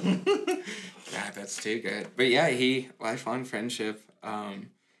 Yeah. God, that's too good. But yeah, lifelong friendship,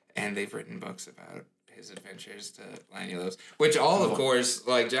 and they've written books about his adventures to Lanulos, which of course,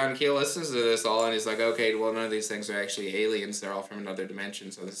 like, John Keel listens to this all, and he's like, okay, well, none of these things are actually aliens. They're all from another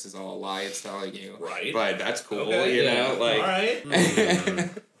dimension, so this is all a lie it's telling you. Right. But that's cool, Okay, you yeah. know? Like, all right.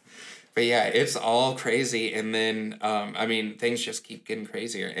 But yeah, it's all crazy. And then, I mean, things just keep getting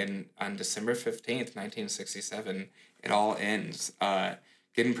crazier. And on December 15th, 1967, it all ends.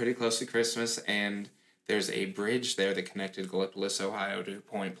 Getting pretty close to Christmas, and there's a bridge there that connected Gallipolis, Ohio to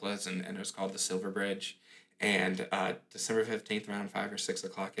Point Pleasant, and it was called the Silver Bridge. And December 15th, around 5 or 6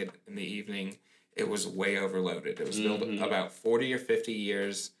 o'clock in the evening, it was way overloaded. It was built about 40 or 50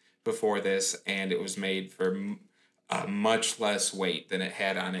 years before this, and it was made for much less weight than it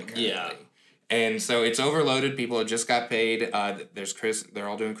had on it currently. Yeah. And so it's overloaded. People had just got paid. They're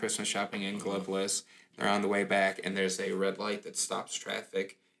all doing Christmas shopping in Gallipolis. They're on the way back, and there's a red light that stops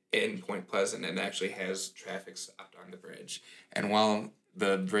traffic in Point Pleasant and actually has traffic stopped on the bridge. And while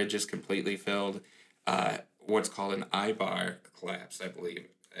the bridge is completely filled, what's called an I-bar collapsed, I believe,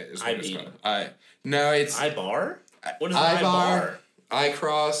 is what it's I-beam. called. No, it's I-bar? What is an I-bar, I-bar?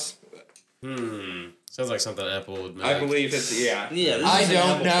 I-cross. Sounds like something Apple would make. I believe it's, yeah. Yeah, this I is an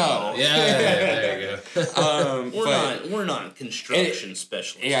don't Apple know. Yeah, there you go. We're not construction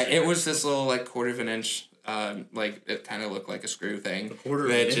specialists. Yeah, here. it was this little, like, 1/4 of an inch, like, it kind of looked like a screw thing. 1/4 of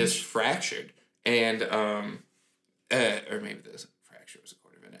that an inch? just fractured. And, or maybe the fracture was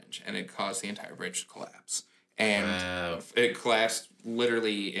 1/4 of an inch, and it caused the entire bridge to collapse. And Wow. it collapsed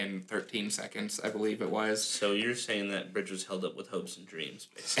literally in 13 seconds, I believe it was. So you're saying that bridge was held up with hopes and dreams,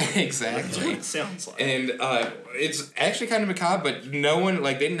 basically. That's what Exactly. it sounds like. And it's actually kind of macabre, but no one,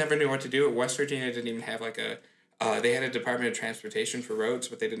 like, they never knew what to do. West Virginia didn't even have, like, they had a Department of Transportation for roads,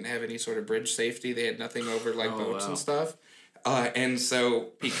 but they didn't have any sort of bridge safety. They had nothing over, like, boats and stuff. And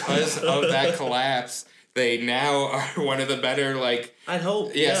so because of that collapse, they now are one of the better, like... I'd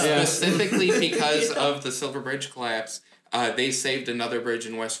hope. Yeah, Yeah. specifically because of the Silver Bridge collapse, they saved another bridge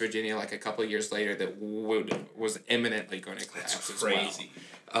in West Virginia, like, a couple of years later that was imminently going to collapse That's as crazy.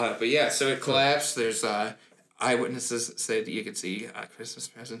 well. But yeah, so it collapsed. There's eyewitnesses said you could see Christmas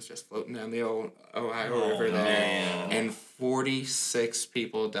presents just floating down the old Ohio River there, man. and 46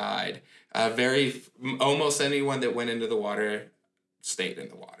 people died. Almost anyone that went into the water stayed in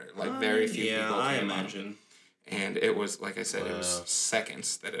the water. Like, very few people I came up. imagine. And it was, like I said, it was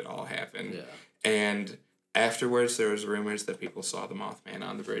seconds that it all happened. Yeah. And afterwards, there was rumors that people saw the Mothman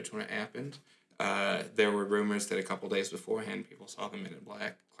on the bridge when it happened. There were rumors that a couple days beforehand, people saw the Men in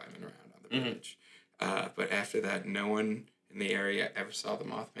Black climbing around on the bridge. But after that, no one in the area ever saw the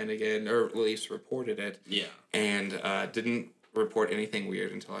Mothman again, or at least reported it. Yeah. And didn't report anything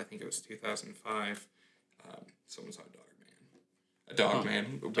weird until I think it was 2005. Someone saw a dog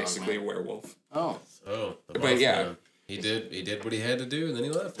man, basically a werewolf. Oh. Oh, the But yeah. Mothman. He did what he had to do, and then he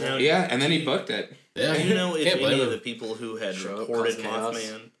left. Yeah, and then he booked it. Yeah, Do you know if Can't blame any of him. the people who had Show up, reported cause chaos.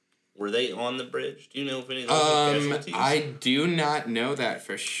 Mothman, were they on the bridge? Do you know if any of those were casualties? I do not know that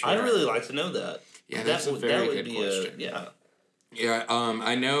for sure. I'd really like to know that. Yeah, that's a very good question. Yeah. Yeah,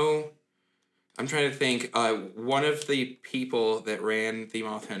 I know. I'm trying to think. One of the people that ran the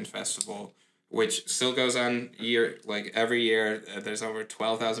Mothman Festival, which still goes on every year. There's over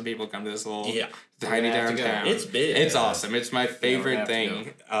 12,000 people come to this little tiny We're gonna have to go. downtown. It's big. It's awesome. It's my favorite have to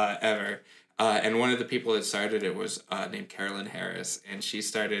thing ever. And one of the people that started it was named Carolyn Harris, and she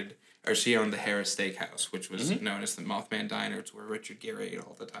owned the Harris Steakhouse, which was known as the Mothman Diner. It's where Richard Gere ate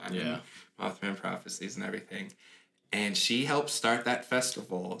all the time. Yeah. And Mothman Prophecies and everything. And she helped start that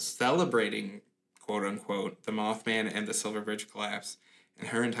festival celebrating, quote unquote, the Mothman and the Silver Bridge collapse. And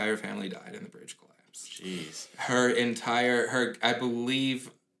her entire family died in the bridge collapse. Jeez. I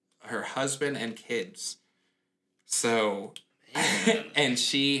believe her husband and kids. So, and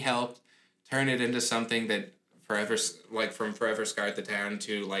she helped turn it into something that from Forever Scarred the Town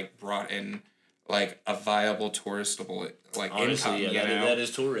to brought in a viable touristable Honestly, income. that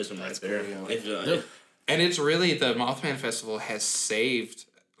is tourism right there. cool, If, And it's really, the Mothman Festival has saved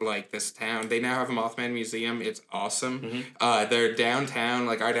this town. They now have a Mothman museum. It's awesome. Their downtown,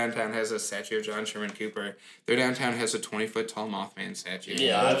 our downtown has a statue of John Sherman Cooper. Their downtown has a 20-foot tall Mothman statue.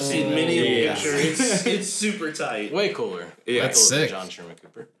 Yeah, I've seen many a Yeah. picture. It's super tight. Way cooler. Yeah. Way That's cooler than sick. John Sherman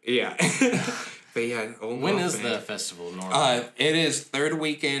Cooper. Yeah. But yeah, old When is Mothman. the festival normally? It is third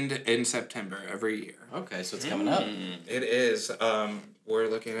weekend in September every year. Okay, so it's coming up. It is. We're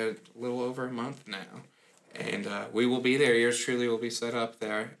looking at a little over a month now. And we will be there. Yours truly will be set up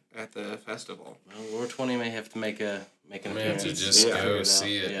there at the festival. Well, Lord 20 may have to make an May have appearance. to just Yeah. go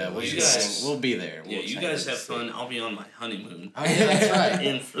see it. Yeah, at we'll, you least. guys- we'll be there. Yeah, We'll you check guys it have out. fun. I'll be on my honeymoon Oh, yeah, that's right.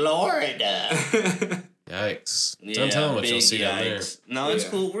 in Florida. Yikes! Don't tell them what you'll big see down there. yikes. No, it's Yeah.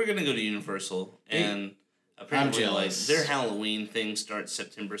 cool. We're gonna go to Universal, and apparently, jealous. their Halloween thing starts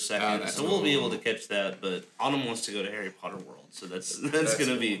September 2nd, that's so we'll be cool. able to catch that. But Autumn wants to go to Harry Potter World, so that's That's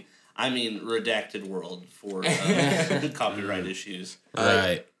gonna cool. be. Redacted world for copyright issues.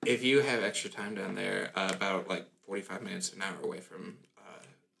 Right. If you have extra time down there, about 45 minutes to an hour away from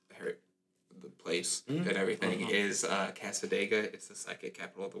the place and everything is Casadega. It's the psychic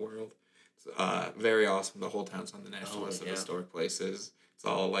capital of the world. It's very awesome. The whole town's on the national list of historic places. It's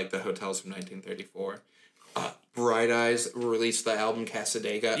all the hotels from 1934. Bright Eyes released the album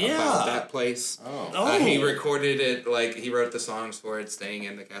Casadega about that place. Oh. He recorded it, he wrote the songs for it, staying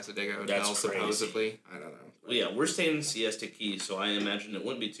in the Casadega Hotel, That's crazy. supposedly. I don't know. Well, yeah, we're staying in Siesta Key, so I imagine it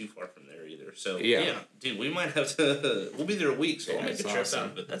wouldn't be too far from there either. So Yeah. dude, we might have to. We'll be there a week, so Yeah, I'll make a it's trip awesome. out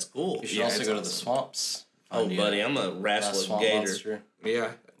of it. That's cool. You should Yeah, also it's go to the awesome. swamps. Oh, Find you buddy, I'm a a wrestle swamp gator. monster.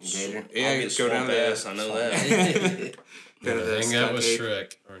 Yeah. Gator. Yeah, I'll get go down swamp to ass. I know that. go to the Hang out with Skunk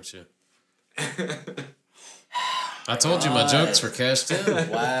Shrek, aren't you? I told you my jokes were cashed in.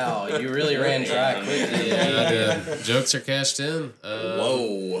 Wow, you really ran dry quickly. Yeah, I did. Jokes are cashed in.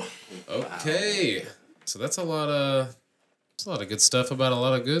 Whoa. Okay, so that's a lot of good stuff about a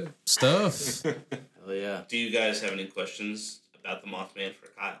lot of good stuff. Oh yeah. Do you guys have any questions about the Mothman for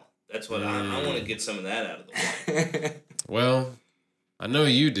Kyle? That's what I want to get some of that out of the way. Well, I know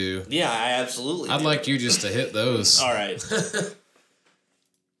you do. Yeah, I absolutely. I'd do. like you just to hit those. All right.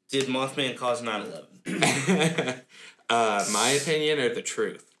 Did Mothman cause 9/11? My opinion or the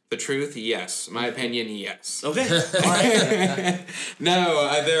truth? The truth, yes. My opinion, yes. Okay. All right.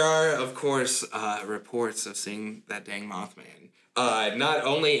 No, there are, of course, reports of seeing that dang Mothman. Not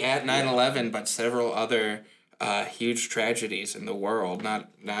only at 9/11, but several other huge tragedies in the world, not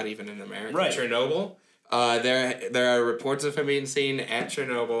even in America. Right. Chernobyl. There are reports of him being seen at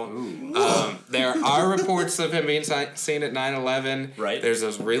Chernobyl. There are reports of him being seen at 9/11. Right. There's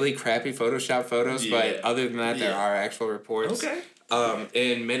those really crappy Photoshop photos, Yeah. but other than that, there Yeah. are actual reports. Okay.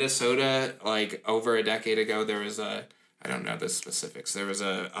 In Minnesota, over a decade ago, there was I don't know the specifics. There was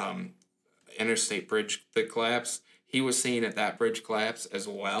a interstate bridge that collapsed. He was seen at that bridge collapse as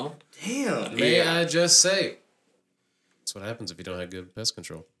well. Damn. May Yeah. I just say, that's what happens if you don't have good pest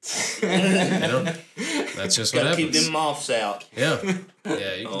control. You know, that's just what Gotta keep happens. them moths out. Yeah,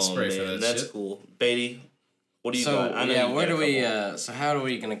 yeah, you can spray for that that's shit. cool. Beatty, What do you So got? I know yeah, you where got do a we? couple. So how do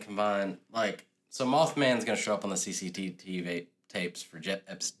we gonna combine? Like, so Mothman's gonna show up on the CCTV tapes for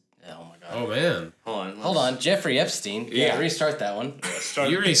Epstein. Oh my god. Oh man, Hold on, Jeffrey Epstein. Yeah. Restart that one.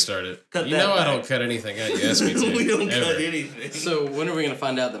 you restarted. Cut You that know I back. don't cut anything out. You asked me to. We don't ever. cut anything. So when are we gonna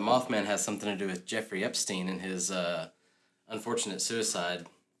find out that Mothman has something to do with Jeffrey Epstein and his unfortunate suicide?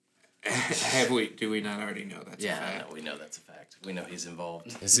 Do we not already know that's a Yeah, fact? no, we know that's a fact. We know he's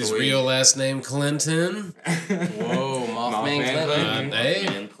involved. Is his real last name Clinton? Whoa, Mothman Mothman Clinton. Hey,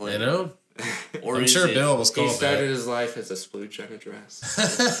 Man, you Clinton. know, Or I'm is sure it- Bill was He called started that. his life as a splooge on a dress.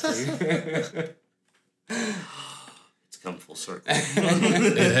 It's come full circle.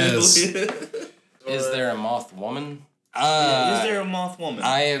 It has. Is there a moth woman? Is there a moth woman?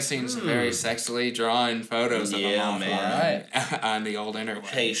 I have seen some very sexily drawn photos of Yeah, a moth man. woman on the old interweb.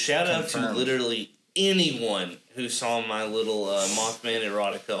 Hey, shout out to Confirmed. literally anyone who saw my little Mothman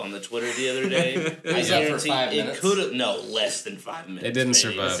erotica on the Twitter the other day. I was up for guarantee 5 it minutes. could have less than 5 minutes. It didn't maybe.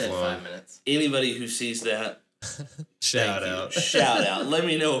 survive. I said long. 5 minutes. Anybody who sees that, Shout thank you. out. Shout out. Let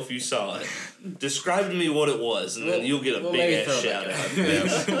me know if you saw it. Describe to me what it was, and then you'll get a We'll big maybe ass throw shout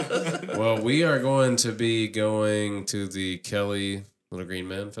that out. Well, we are going to be going to the Kelly Little Green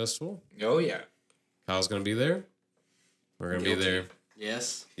Man Festival. Oh yeah. Kyle's going to be there. We're going to be there.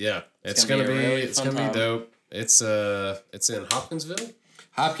 Yes. Yeah, it's gonna gonna be a really it's fun gonna be time. dope. It's in Hopkinsville.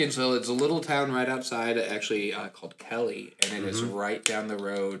 Hopkinsville, it's a little town right outside, actually called Kelly, and it Mm-hmm. is right down the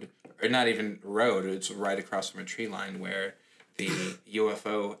road, or not even road, it's right across from a tree line where the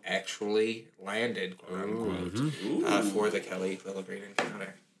UFO actually landed, quote unquote, Mm-hmm. for the Kelly Little Green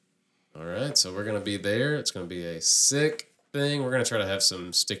Encounter. All right, so we're gonna be there. It's gonna be a sick thing. We're gonna try to have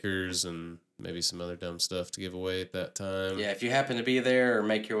some stickers and maybe some other dumb stuff to give away at that time. Yeah, if you happen to be there or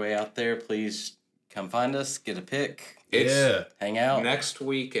make your way out there, please come find us, get a pic, It's Yeah. hang out. next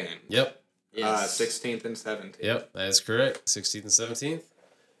weekend, Yep. Yes. 16th and 17th. Yep. That is correct. 16th and 17th.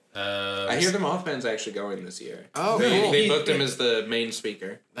 I hear the Mothman's actually going this year. Oh, they, cool. they booked him as the main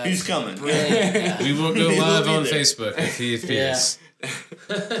speaker. That's Who's coming? brilliant. Yeah. We will go He will live be on there. Facebook if he appears.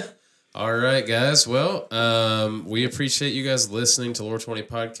 All right, guys. Well, we appreciate you guys listening to Lore 20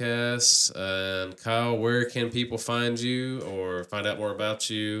 Podcast. And Kyle, where can people find you or find out more about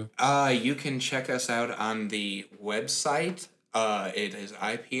you? You can check us out on the website. It is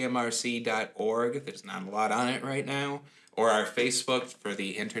ipmrc.org. There's not a lot on it right now. Or our Facebook for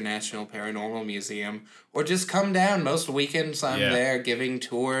the International Paranormal Museum. Or just come down. Most weekends I'm Yeah. there giving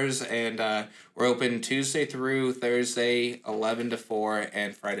tours. And we're open Tuesday through Thursday, 11 to 4.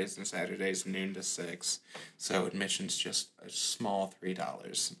 And Fridays and Saturdays, noon to 6. So admission's just a small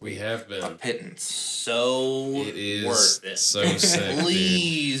 $3. We have A been. pittance. So It is worth it. so sick. dude.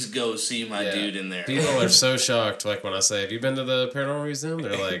 Please go see my Yeah. dude in there. People are so shocked. Like when I say, "Have you been to the Paranormal Museum?"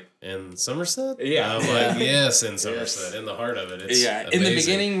 They're like, "In Somerset." Yeah. I'm like, "Yes, in Somerset, in the heart of it." It's Yeah, in the amazing.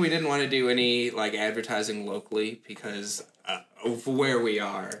 beginning, we didn't want to do any like advertising locally because of where we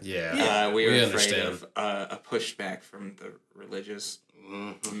are. Yeah. We were We afraid understand. of a pushback from the religious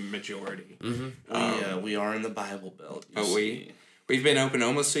majority. We are in the Bible Belt. you But see. we've been open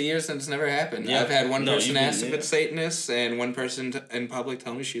almost 2 years and it's never happened. Yeah. I've had one No, person you've been- ask if yeah. it's Satanists, and one person in public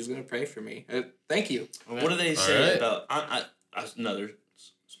tell me she's going to pray for me. Thank you. What do they say right. about another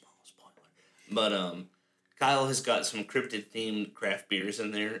small spoiler? But Kyle has got some cryptid themed craft beers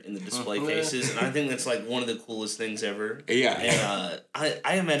in there in the display cases, and I think that's like one of the coolest things ever. Yeah. And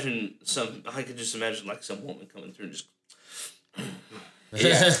I imagine I could just imagine like some woman coming through and just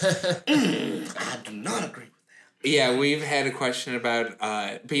Yeah. I do not agree with that. Yeah, we've had a question about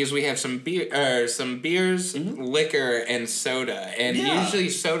because we have some beers, liquor, and soda, and Yeah. usually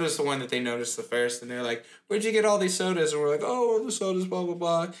soda's the one that they notice the first, and they're like, "Where'd you get all these sodas?" And we're like, "Oh, well, the sodas, blah blah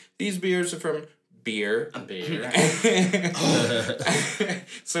blah. These beers are from beer." Beer.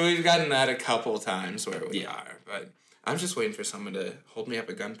 So we've gotten that a couple times where we are, but I'm just waiting for someone to hold me up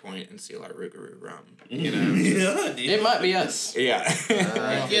at gunpoint and steal our Rougarou rum. You know? Yeah, dude. It might be us. Yeah.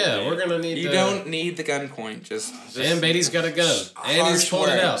 Yeah, we're gonna need. You don't need the gunpoint. Just And Beatty's got a gun, and he's harsh pulled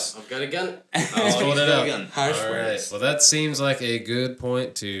it out. words. I've got a gun. He's pulled it out. Gun. harsh All right. words. Well, that seems like a good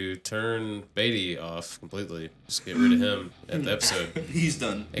point to turn Beatty off completely. Just get rid of him at the episode. He's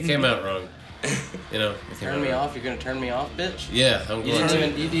done. It came out wrong. You know. It came Turn out me wrong. off. You're gonna turn me off, bitch. Yeah, I'm You going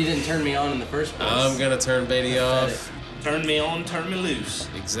didn't to. even. You didn't turn me on in the first place. I'm gonna turn Beatty off. Turn me on, turn me loose.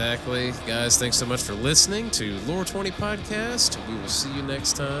 Exactly. Guys, thanks so much for listening to Lore 20 Podcast. We will see you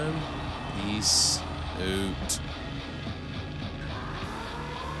next time. Peace out.